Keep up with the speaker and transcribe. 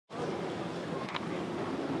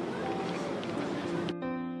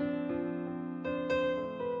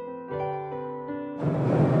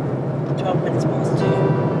12 minutes past 2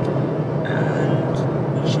 and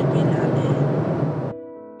we should be landing.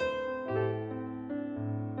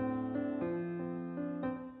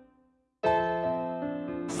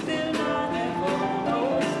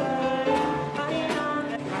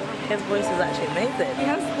 His voice is actually amazing. He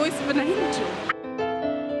has the voice of an angel.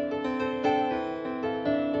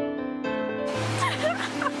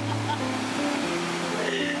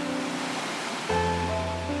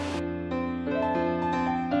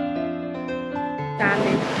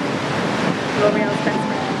 Dandy. L'Oreal's best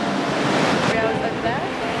friend. L'Oreal's over there,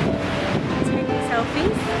 taking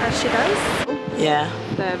selfies, as she does. Yeah.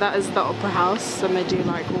 There, that is the Opera House, and they do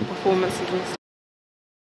like all performances and stuff.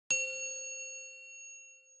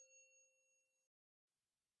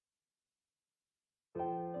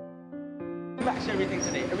 Actually, everything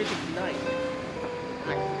today, everything's nice.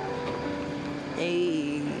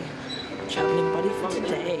 Hey, traveling buddy for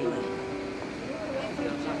today.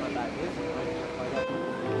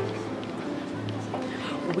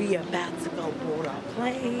 We about to go board our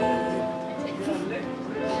plane.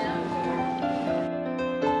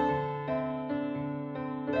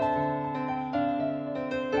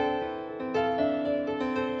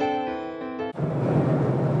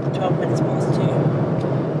 12 minutes past 2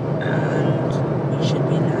 and we should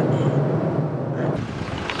be landing.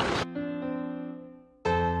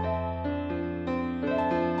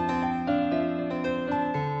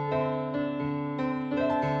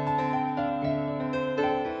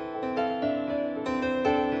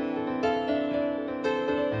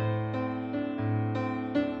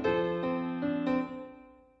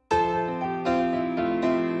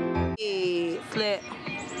 Flip.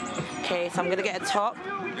 Okay, so I'm gonna get a top.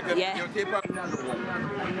 Yeah.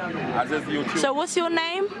 So what's your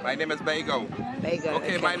name? My name is Bagel. Bagel.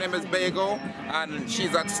 Okay, my name is Bagel, and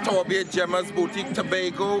she's at Strawberry Gemma's Boutique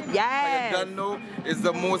Tobago. Yes. You don't know, is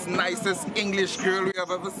the most nicest English girl we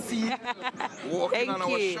have ever seen. Walking on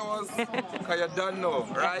our shores. Cause you don't know,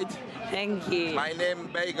 right? Thank you. My name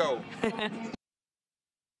Bagel.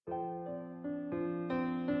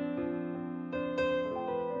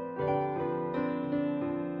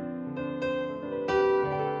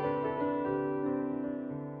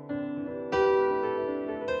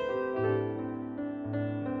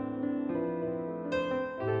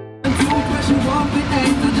 She walk with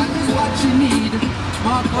eight, and that is what she need.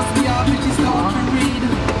 Marcus, we are pretty start to read.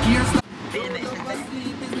 Here's the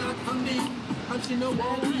sleep is not for me. And she know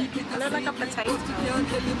what we pick. I look like a potato.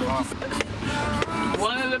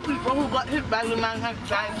 One of the people who got hit by the man had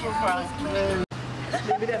died so fast.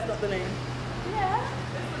 Maybe that's not the name. Yeah,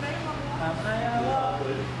 that's the name of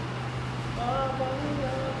it.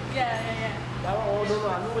 Yeah. That one, oh, no,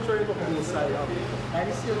 I know which one you're going to say. I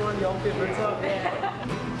just see one of your favorites up there.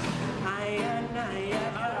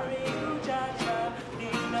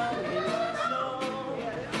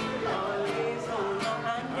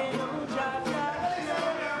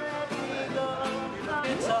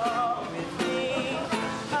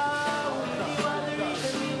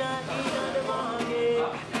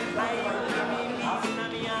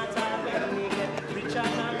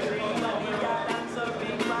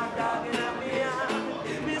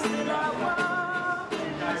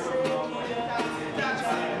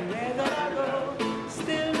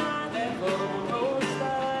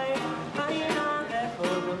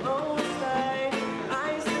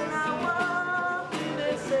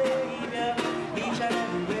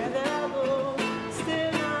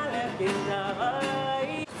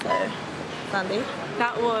 Sandy.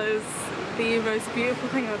 That was the most beautiful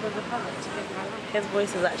thing I've ever heard in my life. His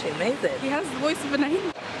voice is actually amazing. He has the voice of an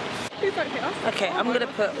angel. He's like us. Okay, I'm gonna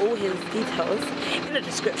put all his details in the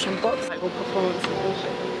description box. Like all performances and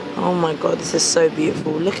shit. Oh my god, this is so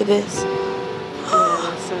beautiful. Look at this. Yeah,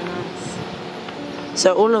 that's so nice.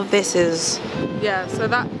 So all of this is... Yeah, so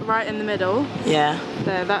that right in the middle, Yeah.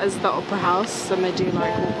 there, that is the Opera House, and they do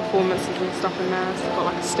like all performances and stuff in there. So they've got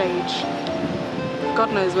like a stage.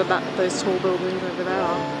 God knows what those tall buildings over there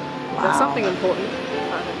are. Wow. There's something important.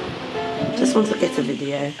 I don't know. Just want to get a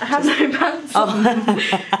video. I have no pants on.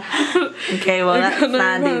 Oh. Okay, well that's no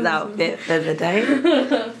Sandy's pants. outfit for the day.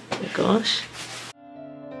 Oh gosh.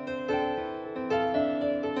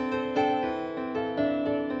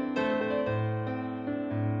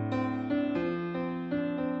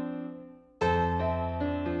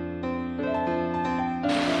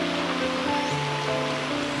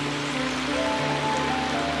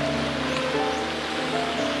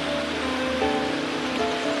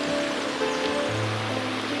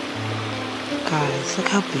 Guys, look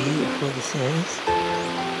how beautiful this is.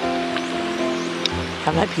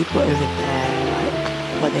 Have like people over there,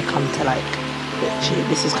 like where they come to like literally,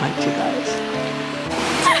 this is country, guys.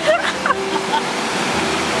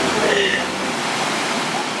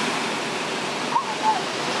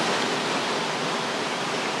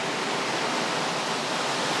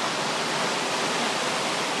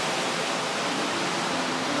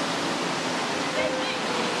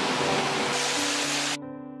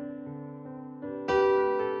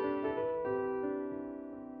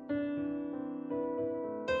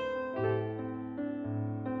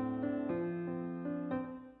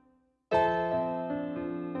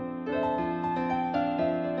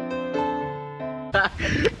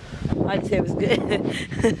 I'd say it was good.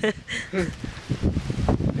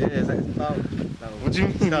 Yeah, it's like What do you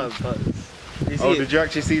mean? No, but Oh, did you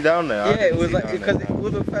actually see down there? Yeah, it was like, because all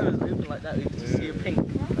the fellas moving like that, you could just see a pink.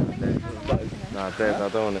 Nah, Dad, I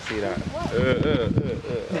don't want to see that.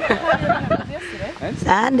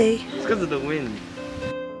 Sandy. It's because of the wind.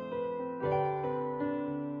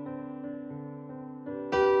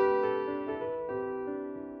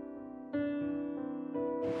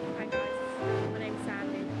 Hi guys, my name's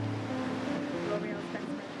Sandy. L'Oreal's best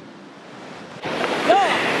friend.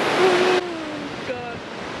 God.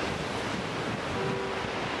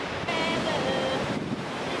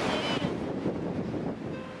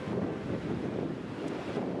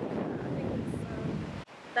 I think it's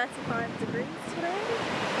 35 degrees today,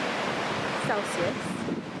 Celsius.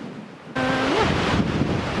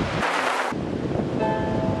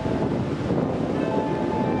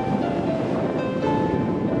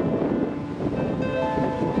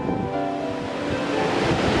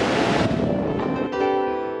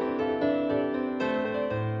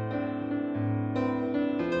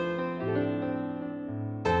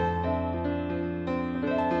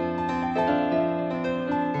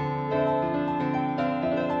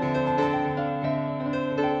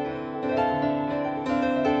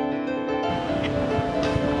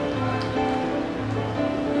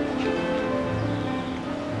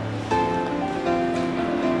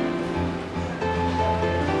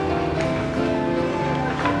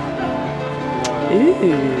 Ooh.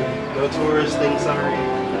 No tourist thing, sorry.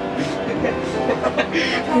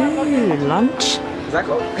 Ooh, lunch. Is that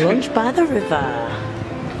cool? Lunch by the river.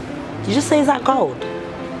 Did you just say is that gold?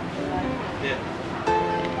 Yeah.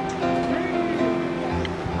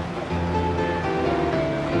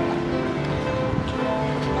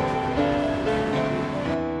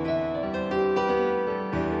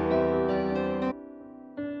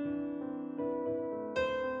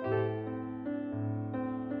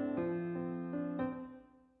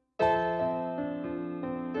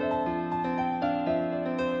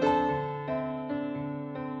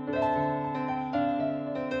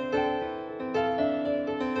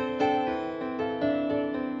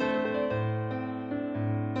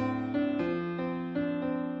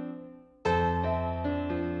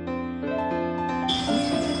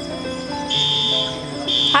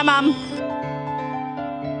 Hi, Mum.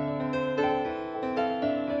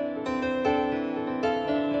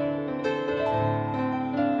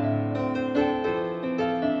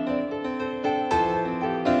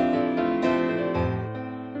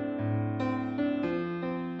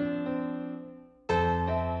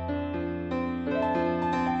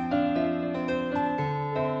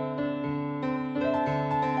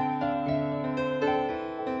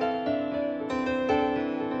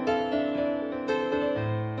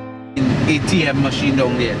 ATM machine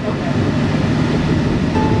down there.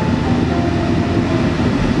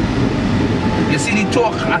 You see the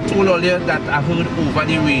talk I told earlier that I heard over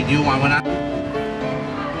the radio and when I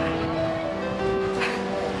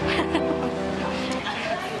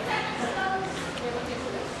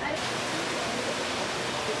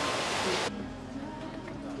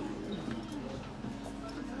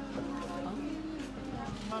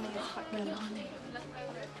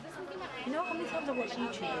You know how many times I watch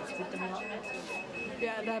YouTubers with them lot?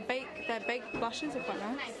 Yeah, their baked blushes are quite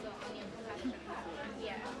nice.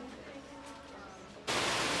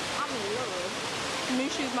 I'm in love.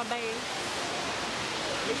 Mushu's my babe.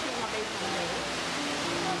 This is my baby.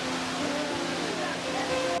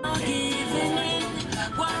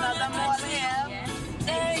 another mall here.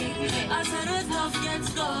 I said enough gets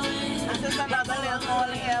going. This is another little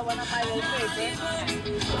mall here, one of my little favorites.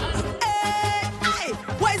 Hey,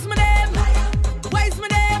 what's my name? What's my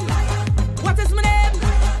name? What is my name?